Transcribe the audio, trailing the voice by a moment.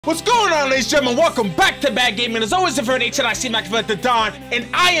What's going on, ladies and gentlemen? Welcome back to Bad Gaming. As always, if you're an H, I see Mac at the Dawn, and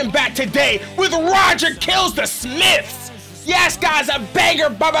I am back today with Roger Kills the Smiths. Yes, guys, a banger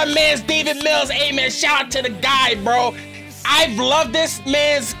by my man's David Mills. Hey, man, shout out to the guy, bro. I've loved this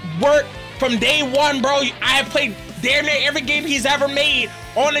man's work from day one, bro. I have played damn near every game he's ever made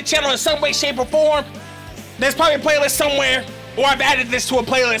on the channel in some way, shape, or form. There's probably a playlist somewhere, or I've added this to a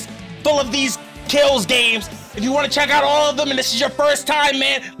playlist full of these kills games. If you want to check out all of them and this is your first time,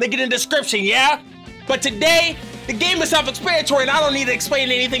 man, link in the description, yeah? But today, the game is self-explanatory and I don't need to explain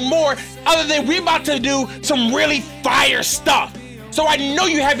anything more other than we're about to do some really fire stuff. So I know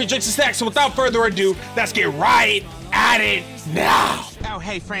you have your drinks and snacks, so without further ado, let's get right at it now. Oh,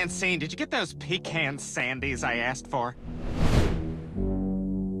 hey, Francine, did you get those Pecan Sandies I asked for?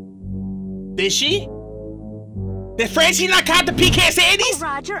 Did she? Did Francine not count the Pecan Sandies? Oh,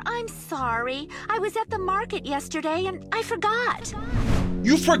 Roger, I'm sorry. I was at the market yesterday and I forgot.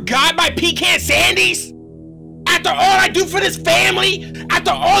 You forgot my Pecan Sandies? After all I do for this family?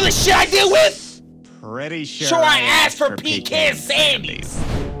 After all the shit I deal with? Pretty sure So I asked for Pecan Sandies.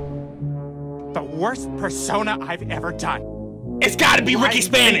 The worst persona I've ever done. It's gotta be Ricky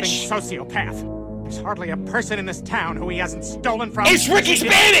Spanish. Sociopath. There's hardly a person in this town who he hasn't stolen from. It's Ricky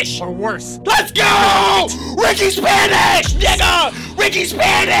Spanish! Or worse. Let's go! Ricky Spanish! Nigga! Ricky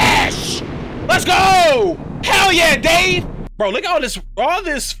Spanish! Let's go! Hell yeah, Dave! Bro, look at all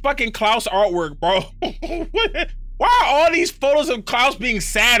this fucking Klaus artwork, bro. Why are all these photos of Klaus being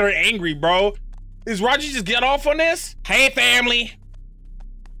sad or angry, bro? Is Roger just get off on this? Hey, family.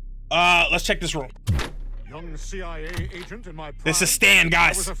 Let's check this room. Young CIA agent in my prime. This is Stan,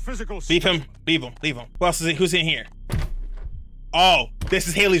 guys. Leave him. Leave him. Leave him. Who else is it? Who's in here? Oh, this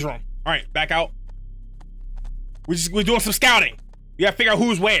is Haley's room. All right, back out. We're doing some scouting. You gotta figure out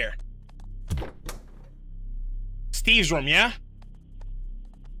who's where. Steve's room, yeah?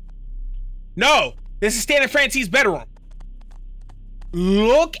 No, this is Stan and Francine's bedroom.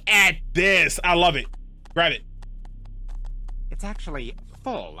 Look at this. I love it. Grab it. It's actually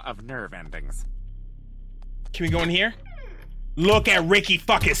full of nerve endings. Can we go in here? Look at Ricky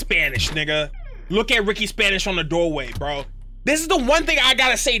fucking Spanish, nigga. Look at Ricky Spanish on the doorway, bro. This is the one thing I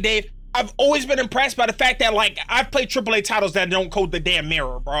gotta say, Dave. I've always been impressed by the fact that, like, I've played AAA titles that don't code the damn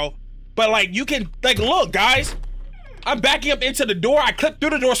mirror, bro. But, like, you can, like, look, guys. I'm backing up into the door. I clipped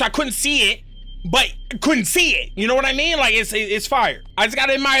through the door so I couldn't see it, but I couldn't see it. You know what I mean? Like, it's fire. I just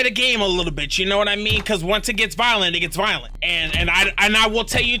gotta admire the game a little bit, you know what I mean? Because once it gets violent, it gets violent. And I will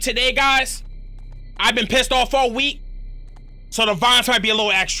tell you today, guys, I've been pissed off all week, so the violence might be a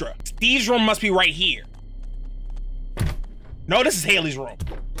little extra. Steve's room must be right here. No, this is Haley's room.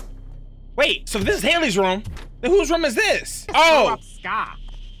 Wait, so if this is Haley's room, then whose room is this? Oh,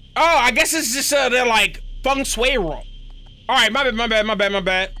 I guess it's just their, like, feng shui room. All right, my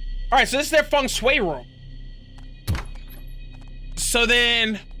bad. All right, so this is their feng shui room. So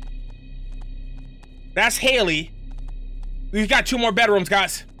then, that's Haley. We've got 2 more bedrooms,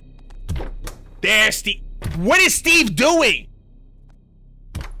 guys. There's Steve. What is Steve doing?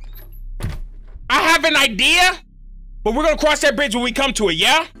 I have an idea, but we're gonna cross that bridge when we come to it,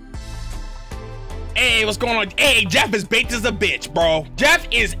 yeah? Hey, what's going on? Hey, Jeff is baked as a bitch, bro. Jeff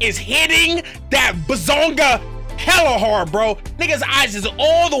is hitting that bazonga hella hard, bro. Nigga's eyes is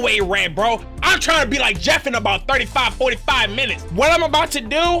all the way red, bro. I'm trying to be like Jeff in about 35, 45 minutes. What I'm about to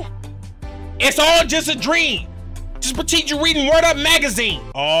do, it's all just a dream. Just pretend you're reading Word Up magazine.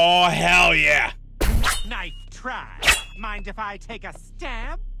 Oh, hell yeah. Nice try. Mind if I take a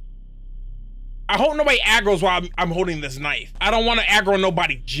stab? I hope nobody aggroes while I'm holding this knife. I don't want to aggro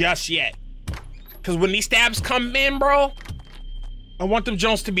nobody just yet. Because when these stabs come in, bro, I want them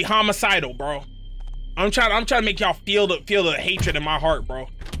Jones to be homicidal, bro. I'm trying to make y'all feel the hatred in my heart, bro.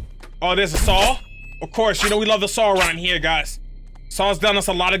 Oh, there's a saw? Of course, you know we love the saw around here, guys. Saw's done us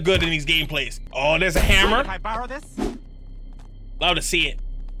a lot of good in these gameplays. Oh, there's a hammer. Can I borrow this? Love to see it.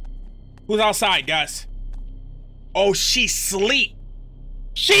 Who's outside, guys? Oh, she sleep.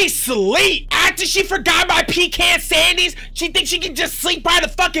 She sleep. After she forgot my Pecan Sandies, she thinks she can just sleep by the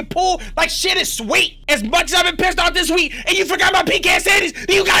fucking pool like shit is sweet. As much as I've been pissed off this week and you forgot my Pecan Sandies,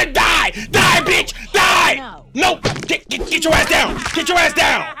 you gotta die. Die, bitch. Die. No. Get your ass down. Get your ass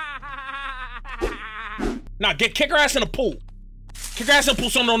down. Nah, kick her ass in the pool. Kick her ass in the pool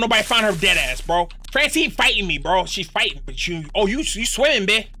so nobody find her dead ass, bro. Francine fighting me, bro. She's fighting, but you swimming,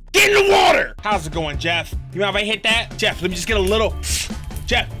 bitch. Get in the water. How's it going, Jeff? You mind if I hit that? Jeff, let me just get a little.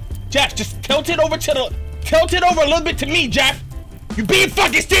 Jeff, just tilt it over a little bit to me, Jeff. You being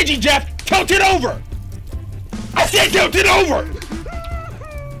fucking stingy, Jeff. Tilt it over. I said tilt it over.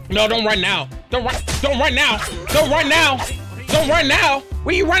 No, don't run now. Don't run now. Don't run now. Don't run now.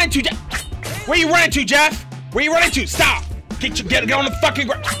 Where you running to, Jeff? Where you running to, Jeff? Where you running to? Stop. Get on the fucking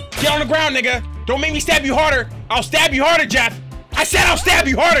ground. Get on the ground, nigga. Don't make me stab you harder. I'll stab you harder, Jeff. I said I'll stab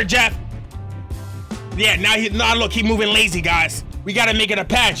you harder, Jeff. Yeah, now look, he moving lazy, guys. We gotta make it a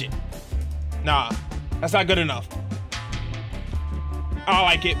pageant. Nah, that's not good enough. I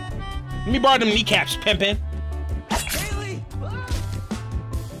like it. Let me borrow them kneecaps, pimpin'.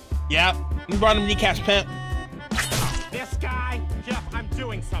 Yeah, let me borrow them kneecaps, pimp. This guy, Jeff, I'm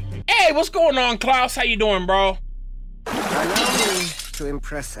doing something. Hey, what's going on, Klaus? How you doing, bro? Allow me to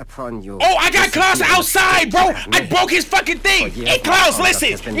impress upon you. Oh, I got Klaus outside, bro. I broke his fucking thing. Hey, Klaus,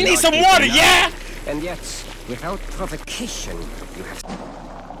 listen. You need some water, yeah? And yet, without provocation, you have.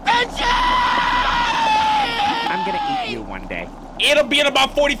 I'm gonna eat you one day. It'll be in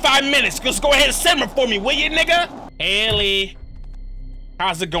about 45 minutes. Just go ahead and simmer for me, will you, nigga? Haley,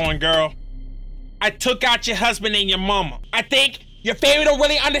 how's it going, girl? I took out your husband and your mama. I think your family don't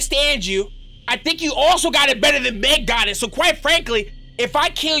really understand you. I think you also got it better than Meg got it. So quite frankly, if I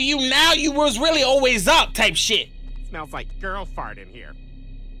kill you now, you was really always up type shit. Smells like girl fart in here.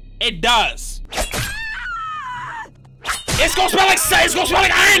 It does. It's gonna smell like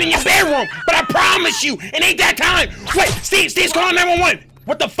iron in your bedroom, but I promise you, it ain't that time. Wait, Steve's calling 911.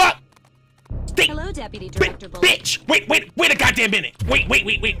 What the fuck? Steve. Hello, Deputy Director Bull. Bitch, wait a goddamn minute. Wait,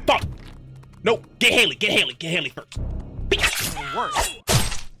 fuck. Nope, get Haley first. Bitch. Worse.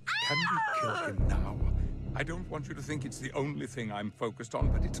 Can we kill him now? I don't want you to think it's the only thing I'm focused on,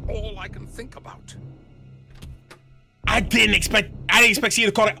 but it's all I can think about. I didn't expect you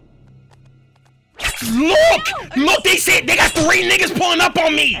to call it. Look, they said they got 3 niggas pulling up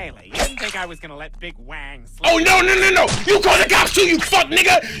on me. Haley, you didn't think I was gonna let Big Wang slip? Oh, no. You call the cops too, you fuck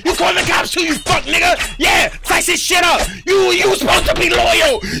nigga. You call the cops too, you fuck nigga. Yeah, slice this shit up. You supposed to be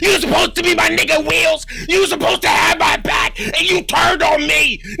loyal. You supposed to be my nigga Wheels. You supposed to have my back, and you turned on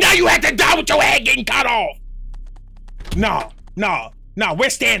me. Now you have to die with your head getting cut off. No.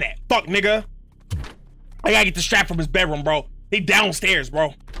 Where's Stan at? Fuck, nigga. I gotta get the strap from his bedroom, bro. They downstairs,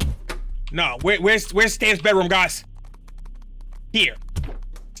 bro. No, where's Stan's bedroom, guys? Here.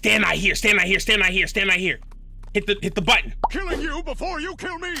 Stand right here. Hit the button. Killing you before you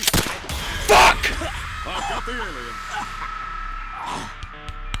kill me! Fuck! I've got the alien.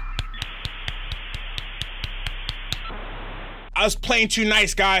 I was playing too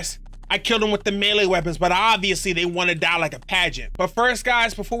nice, guys. I killed them with the melee weapons, but obviously they want to die like a pageant. But first,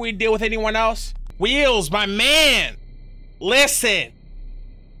 guys, before we deal with anyone else, Wheels, my man, listen.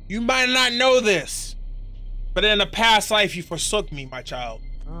 You might not know this, but in a past life, you forsook me, my child.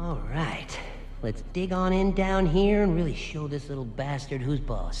 All right, let's dig on in down here and really show this little bastard who's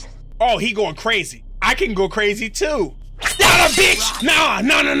boss. Oh, he going crazy. I can go crazy too. Not a bitch! No. Ain't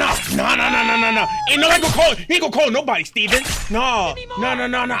nobody gonna call. He ain't gonna call nobody, Steven. No,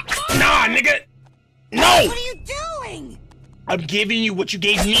 nigga. No. What are you doing? I'm giving you what you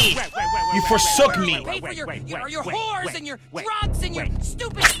gave me. Wait, You forsook me. Pay for your whores and your drugs and your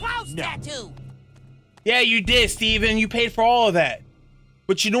stupid Klaus tattoo. Yeah, you did, Steven. You paid for all of that.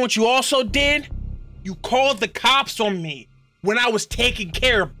 But you know what you also did? You called the cops on me when I was taking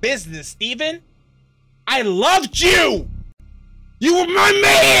care of business, Steven. I loved you. You were my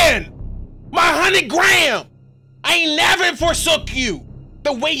man. My 100 gram. I ain't never forsook you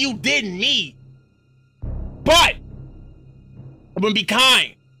the way you did me. But I'm gonna be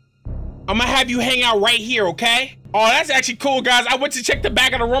kind. I'm gonna have you hang out right here, okay? Oh, that's actually cool, guys. I went to check the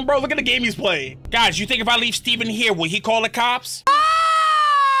back of the room, bro. Look at the game he's playing. Guys, you think if I leave Steven here, will he call the cops? Oh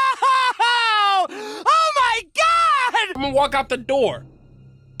my God! I'm gonna walk out the door.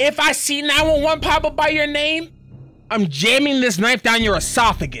 If I see 911 pop up by your name, I'm jamming this knife down your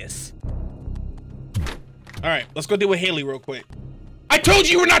esophagus. All right, let's go deal with Haley real quick. I told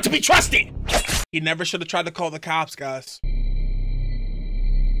you were not to be trusted. He never should have tried to call the cops, guys.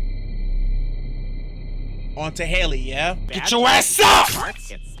 On to Haley, yeah? Get your ass up!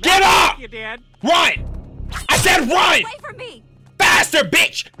 Get up! You did. Run! I said run! Away from me! Faster,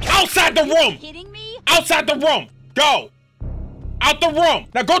 bitch! Outside the room! Kidding me? Outside the room! Go! Out the room!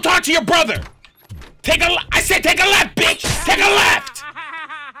 Now go talk to your brother! I said take a left, bitch! Take a left!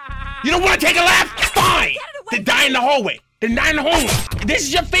 You don't want to take a left? Fine! Then die in the hallway. This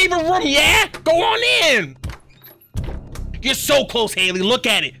is your favorite room, yeah? Go on in! You're so close, Haley. Look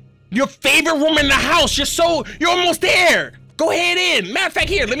at it. Your favorite room in the house. You're almost there. Go ahead in. Matter of fact,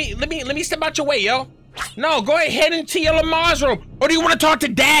 here, let me step out your way, yo. No, go ahead, head into your Lamar's room. Or do you want to talk to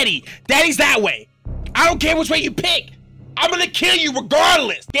Daddy? Daddy's that way. I don't care which way you pick. I'm gonna kill you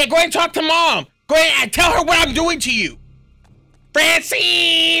regardless. Yeah, go ahead and talk to Mom. Go ahead and tell her what I'm doing to you.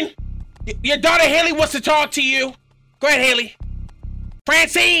 Francine! Your daughter Haley wants to talk to you. Go ahead, Haley.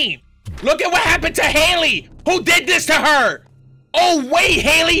 Francine! Look at what happened to Haley! Who did this to her? Oh, wait,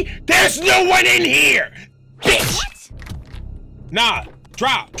 Haley! There's no one in here! Bitch! What? Nah,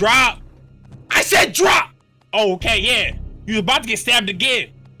 drop. I said drop! Oh, okay, yeah. You was about to get stabbed again.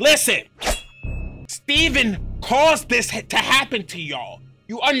 Listen, Steven caused this to happen to y'all.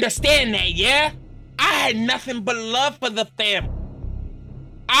 You understand that, yeah? I had nothing but love for the family.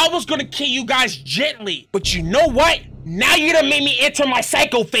 I was gonna kill you guys gently, but you know what? Now you done made me enter my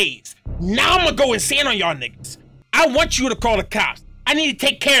psycho phase. Now I'm gonna go insane on y'all niggas. I want you to call the cops. I need to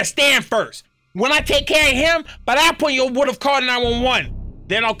take care of Stan first. When I take care of him, by that point you would have called 911.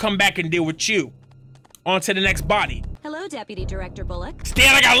 Then I'll come back and deal with you. On to the next body. Hello, Deputy Director Bullock.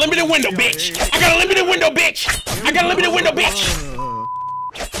 Stan, I got a limited window, bitch! I got a limited window, bitch! I got a limited window, bitch!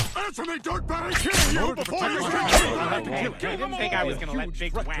 Anthony, don't barricade you before you I didn't think I was gonna let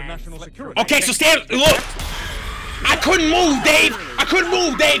Big Wang slip. Okay, so Stan, look! I couldn't move, Dave! I couldn't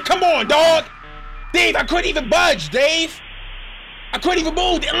move, Dave! Come on, dog! Dave, I couldn't even budge, Dave! I couldn't even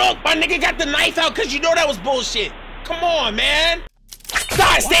move! Look, my nigga got the knife out because you know that was bullshit! Come on, man!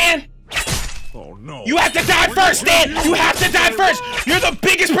 Die, Stan! Oh, no. You have to die first, Stan! You have to die first! You're the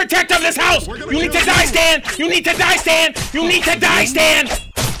biggest protector of this house! You need to die, Stan! You need to die, Stan! You need to die, Stan!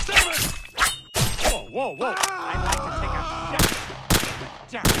 Whoa. I'd like to take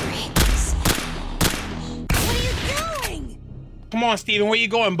a What are you doing? Come on, Steven, where you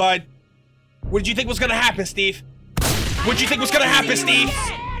going, bud? What did you think was gonna happen, Steve? What did you think was gonna happen, Steve?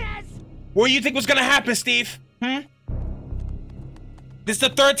 What do you think was gonna happen, Steve? This is the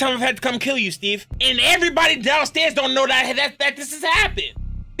third time I've had to come kill you, Steve. And everybody downstairs don't know that this has happened.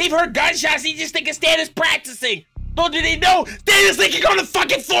 They've heard gunshots, they just think Stan is practicing. Little do they know, Stan is leaking on the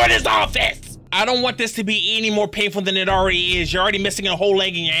fucking floor in his office. I don't want this to be any more painful than it already is. You're already missing a whole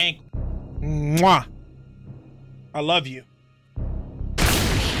leg in your ankle. Mwah. I love you.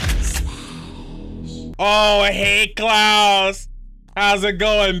 Oh, hey, Klaus. How's it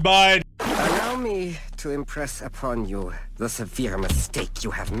going, bud? Allow me to impress upon you the severe mistake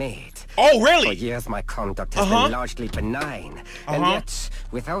you have made. Oh, really? For years, my conduct has been largely benign, and yet,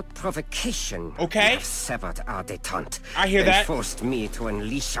 without provocation, you have severed our détente. I hear that. Forced me to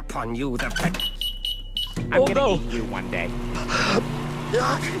unleash upon you the... I'm gonna eat you one day.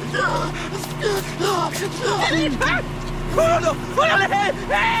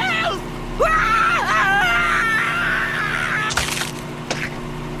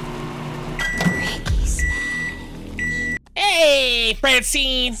 Hey,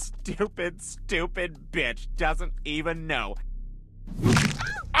 Francine. Stupid bitch doesn't even know.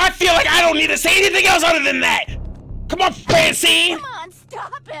 I feel like I don't need to say anything else other than that. Come on, Francine. Come on,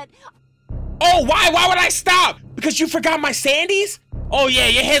 stop it. Oh, why? Why would I stop? Because you forgot my Sandies? Oh, yeah,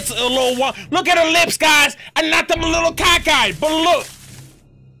 your head's a little one. Look at her lips, guys. I knocked them a little cockeyed. But look,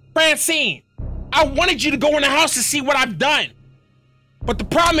 Francine, I wanted you to go in the house to see what I've done. But the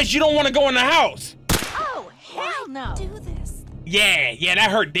problem is you don't want to go in the house. Oh, hell no. Do this. Yeah,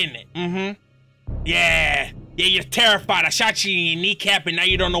 that hurt, didn't it? Yeah, you're terrified. I shot you in your kneecap and now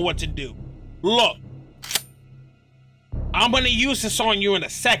you don't know what to do. Look, I'm gonna use this on you in a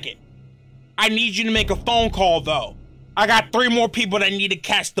second. I need you to make a phone call, though. I got 3 more people that need to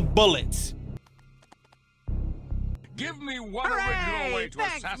catch the bullets. Give me one original way to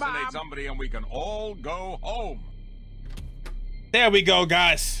assassinate somebody and we can all go home. There we go,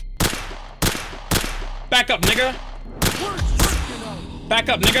 guys. Back up, nigga. Back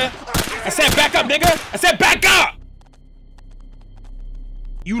up, nigga. I said back up, nigga. I said back up.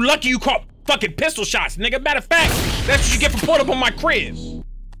 You lucky you caught fucking pistol shots, nigga. Matter of fact, that's what you get for pulling up on my crib.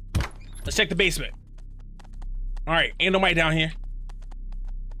 Let's check the basement. All right, ain't nobody down here.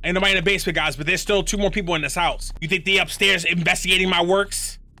 Ain't nobody in the basement, guys, but there's still 2 more people in this house. You think they upstairs investigating my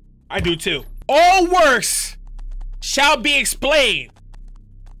works? I do too. All works shall be explained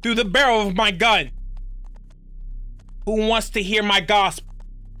through the barrel of my gun. Who wants to hear my gospel?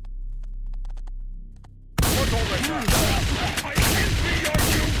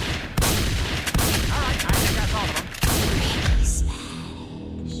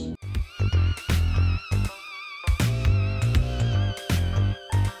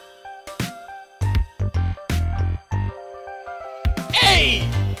 Hey!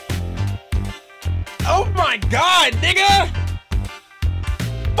 Oh my God, nigga!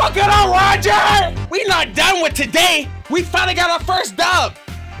 Fuck it up, Roger! We not done with today. We finally got our first dub.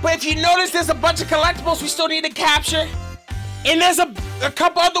 But if you notice, there's a bunch of collectibles we still need to capture. And there's a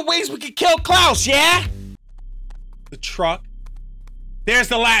couple other ways we could kill Klaus, yeah? The truck. There's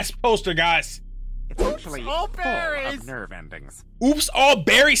the last poster, guys. It's actually full of nerve endings. Oops, all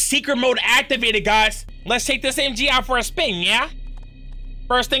berry secret mode activated, guys. Let's take this MG out for a spin, yeah?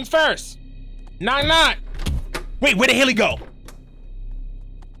 First things first. Knock, knock. Wait, where did Haley go?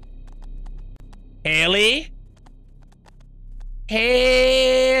 Haley?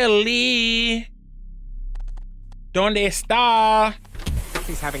 Haley? ¿Dónde está?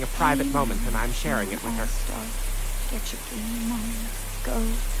 She's having a private moment, and I'm sharing it with her. Get your game on. Go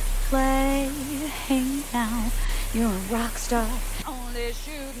play. Hey now, you're a rock star. Only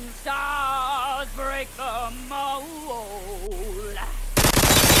shooting stars break the mold.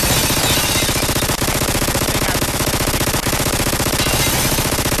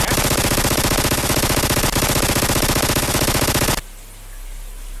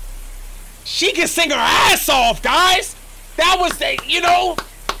 She can sing her ass off, guys. That was the, you know,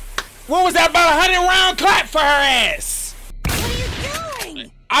 what was that, about 100-round clap for her ass? What are you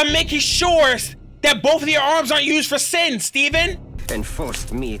doing? I'm making sure that both of your arms aren't used for sin, Steven. And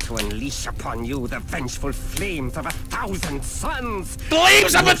forced me to unleash upon you the vengeful flames of 1,000 suns.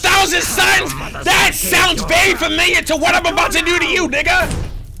 Flames of 1,000 suns? That sounds very familiar to what I'm about to do to you, nigga.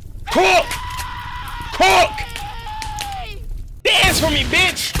 Cook! Cook! Dance for me,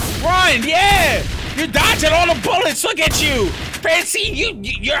 bitch! Run, yeah! You're dodging all the bullets, look at you! Fancy,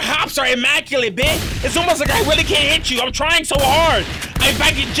 your hops are immaculate, bitch! It's almost like I really can't hit you, I'm trying so hard! If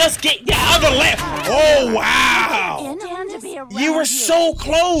I could just get the other leg! Oh, wow! You were so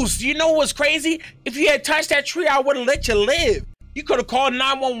close! You know what's crazy? If you had touched that tree, I would've let you live! You could've called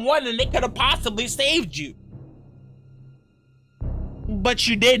 911 and they could've possibly saved you. But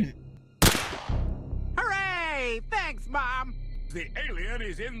you didn't. Hooray! Thanks, Mom! The alien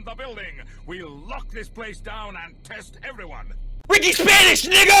is in the building. We'll lock this place down and test everyone. Ricky Spanish,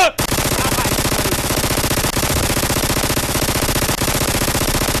 nigga!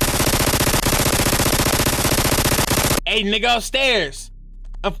 Hey, nigga upstairs.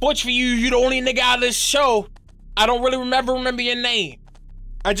 Unfortunately for you, you the only nigga out of this show. I don't really remember your name.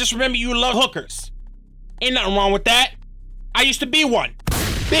 I just remember you love hookers. Ain't nothing wrong with that. I used to be one.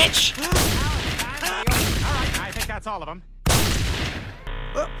 Bitch! All right, I think that's all of them.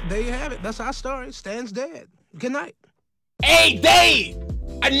 Well, there you have it. That's our story. Stan's dead. Good night. Hey, Dave!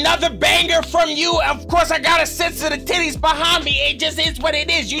 Another banger from you. Of course, I gotta censor the titties behind me. It just is what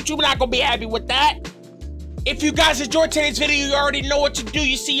it is. YouTube not gonna be happy with that. If you guys enjoyed today's video, you already know what to do.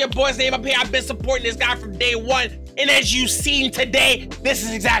 You see your boy's name up here. I've been supporting this guy from day one. And as you've seen today, this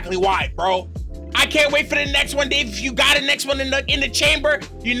is exactly why, bro. I can't wait for the next one, Dave. If you got a next one in the chamber,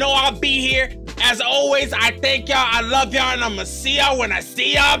 you know I'll be here. As always, I thank y'all. I love y'all. And I'm gonna see y'all when I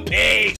see y'all. Peace.